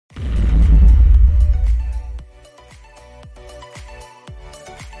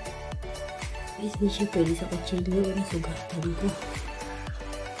Hindi siya pwede sa kutsilyo. Nasugatan ko.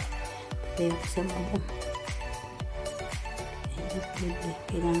 Patay ako sa mga. Hindi pwede.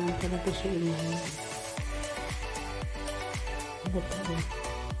 Kailangan talaga siya imahin. Batao.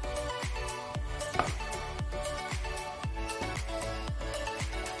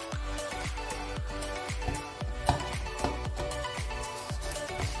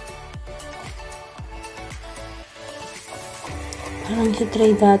 Parang sa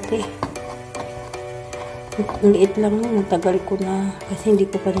tray dati. Maliit lang nun. Natagal ko na. Kasi hindi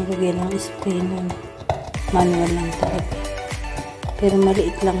ko pa nilagyan ng spray nun. Manual lang talaga. Pero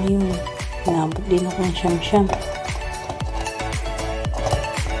maliit lang yun. Inabot din ako ng siyam-siyam.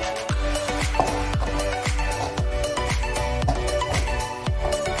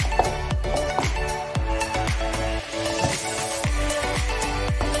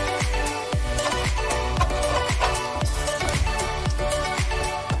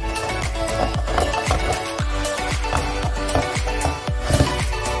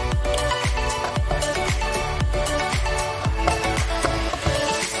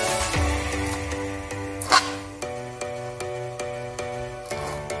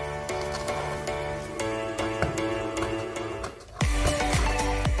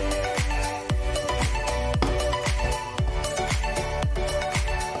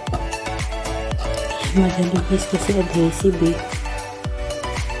 Madali guys kasi adhesive eh.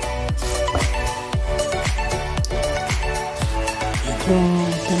 Ito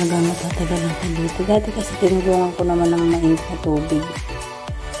talaga matatagal ako dito. Dati kasi tinulungan ko naman ng mainit na tubig.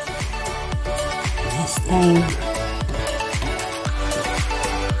 Last time.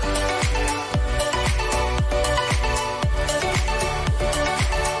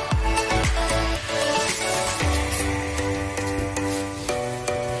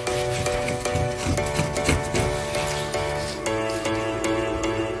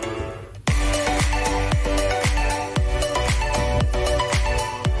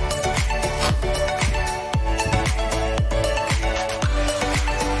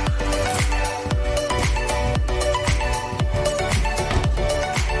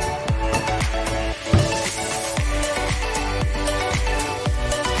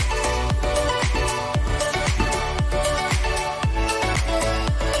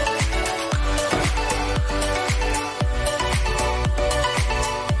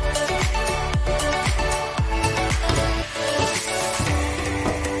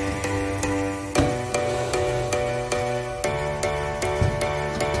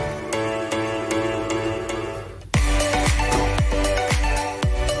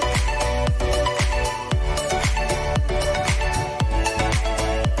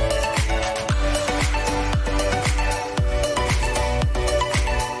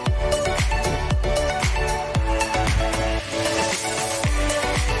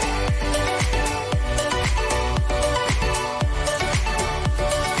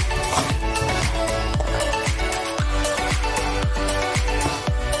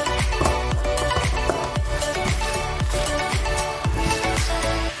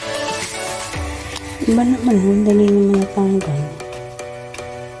 Iba naman, dali naman natanggal.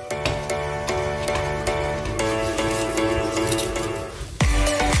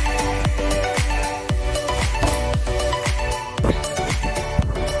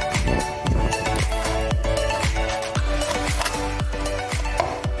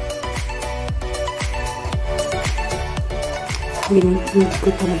 Ginagin ko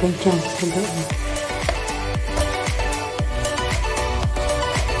talagang chance sa doon.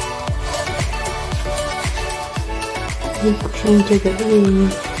 Hindi ko siyang jagain.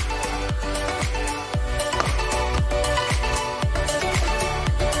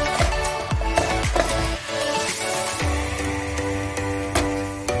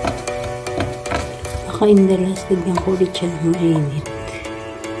 Baka in the last, bigyan ko ulit siya ng mainit.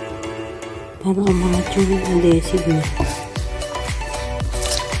 Para umangat yung adhesive niya.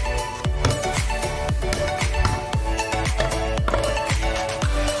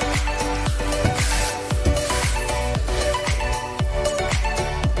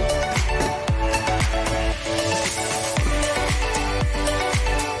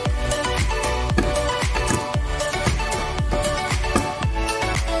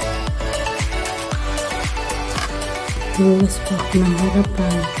 Bukas pa ako ng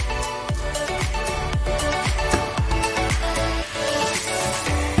harapan.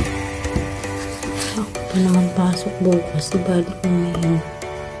 Ako pa naman pasok bukas. Ibalik mo ngayon.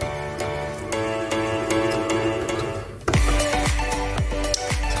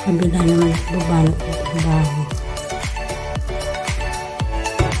 Sa kabila naman babalak ng trabaho.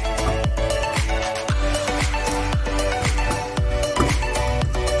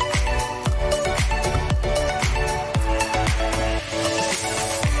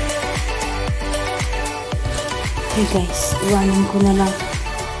 Okay guys, iwanan ko na lang.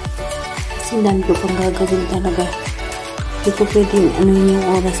 Kasi dami ko pang gagawin talaga. Hindi ko pwedeng anuin yung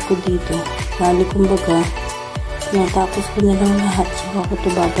oras ko dito. Bali kumbaga, natapos ko na lang lahat. Saka ko ito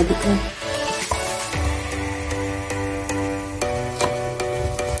babalikan.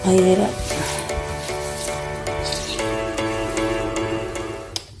 Mahirap.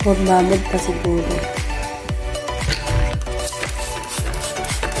 Huwag babad pa siguro.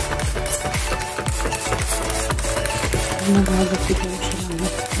 Nagagat siguro siya ng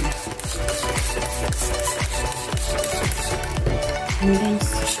gusto. And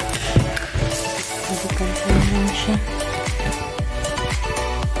guys, balikan ko na lang siya.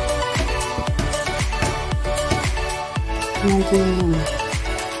 Imagine mo.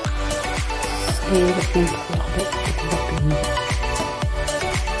 Hirap yung tukulak.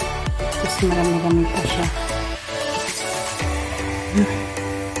 Tapos marami-rami pa siya.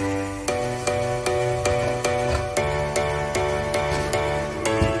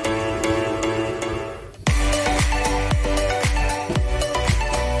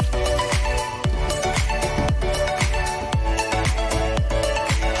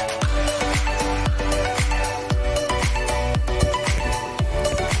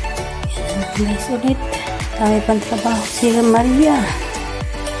 Guys, ulit. Kami pang trabaho si Maria.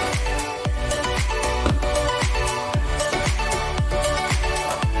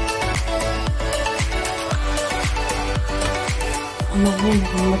 Ano na,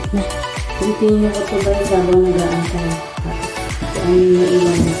 nakamot na. Continue ko ito guys habang nag-aantay. Tapos, ano yung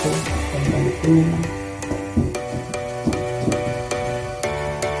iwan nito? Pagbalik ko na lang.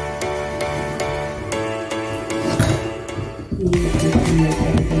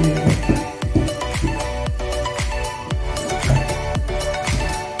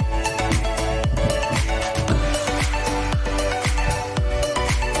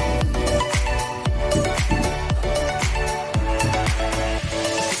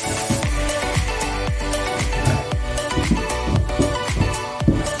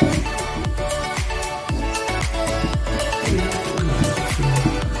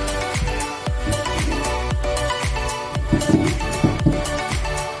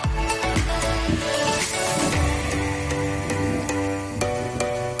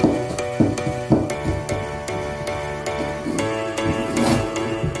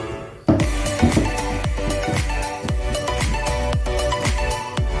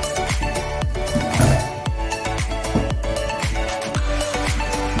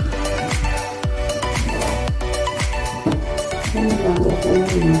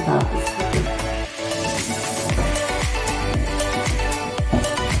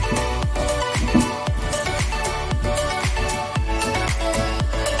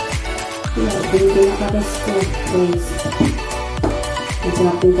 Tapos hindi ko nakaresto guys.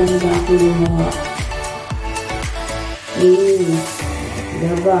 Nagpapinta na ba ako yung mga linis,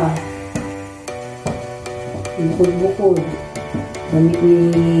 gaba, bukod-bukod, damit ni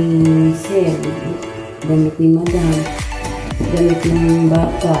Sir, damit ni Madam, damit ng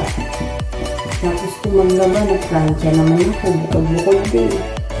bata. Tapos kung maglaba, nagplansya naman ako, bukod-bukod din.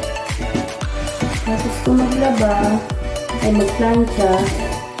 Tapos kung maglaba, ay magplansya,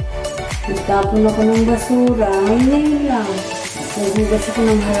 nagtapon ako ng basura, ngayon lang. Naghugas ako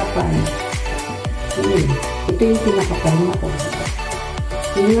ng harapan. Ito yung pinakapahinga ko.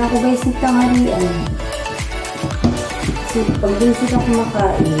 Hindi nga ako guys nagtanghalian. Kasi pag din sila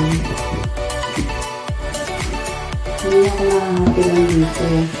kumakain, hindi ako nakahatiran dito.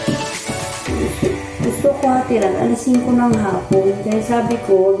 Gusto ko hatiran, alas 5 ng hapon. Kaya sabi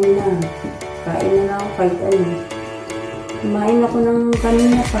ko, huwag na. Kain na lang ako kahit ano. Kumain ako ng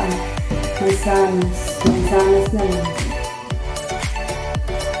kanina pa. Mansanas. Mansanas na lang.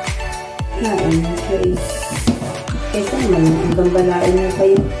 Kain, guys. Kaysa naman, ang gambalain mo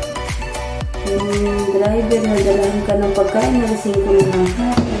kayo. Yung driver na dalahan ka ng pagkain, alas 5 ng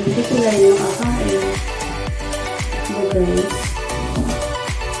hapon. Hindi ko lang yung makakain. Guys.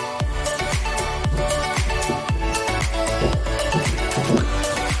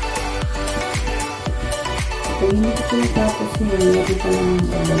 Pag hindi ko natapos niya, hindi pa lang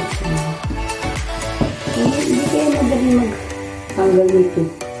babalik ko na. Hindi kaya madali mag-tanggal nito.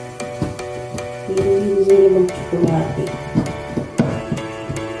 Hindi mag-chocolate.